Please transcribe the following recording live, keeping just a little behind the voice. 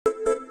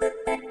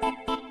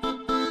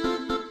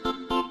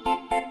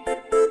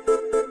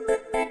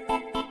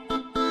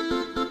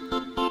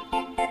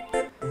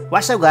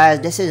What's up guys,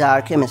 this is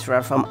RK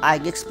Misra from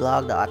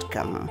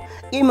iGeeksblog.com.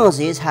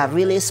 Emojis have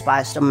really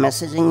spiced up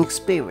messaging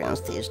experience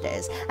these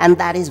days, and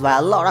that is why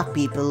a lot of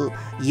people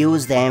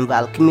use them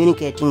while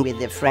communicating with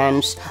their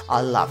friends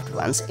or loved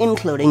ones,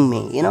 including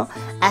me.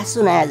 As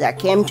soon as I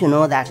came to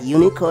know that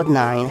Unicode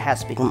 9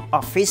 has become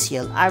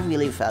official, I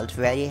really felt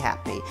very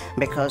happy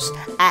because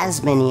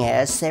as many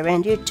as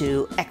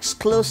 72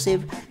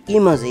 exclusive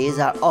emojis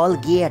are all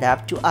geared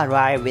up to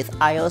arrive with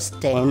iOS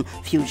 10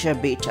 future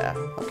beta.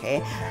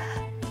 Okay.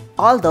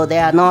 Although they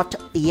are not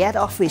yet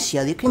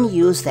official, you can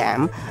use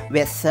them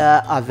with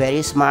a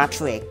very smart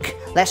trick.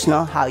 Let's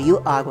know how you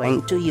are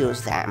going to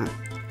use them.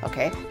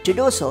 Okay, to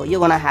do so,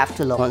 you're gonna have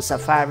to launch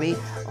Safari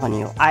on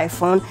your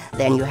iPhone.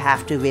 Then you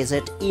have to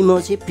visit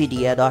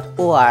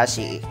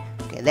emojipedia.org.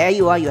 Okay, there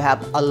you are. You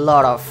have a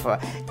lot of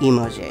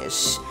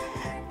emojis.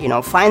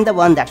 Find the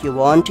one that you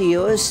want to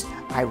use.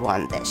 I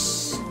want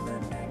this.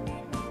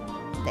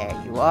 There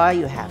you are.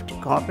 You have to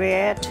copy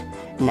it.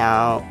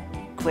 Now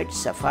quit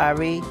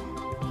Safari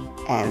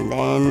and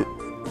then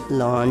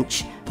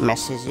launch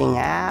message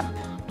app,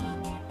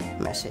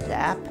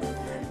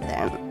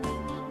 then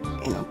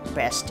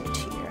paste it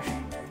here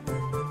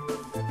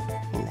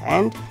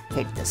and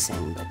hit the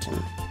send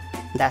button.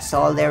 That's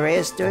all there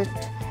is to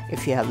it.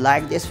 If you have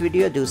liked this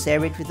video, do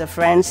share it with your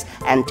friends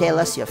and tell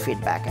us your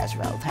feedback as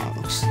well.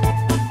 Thanks.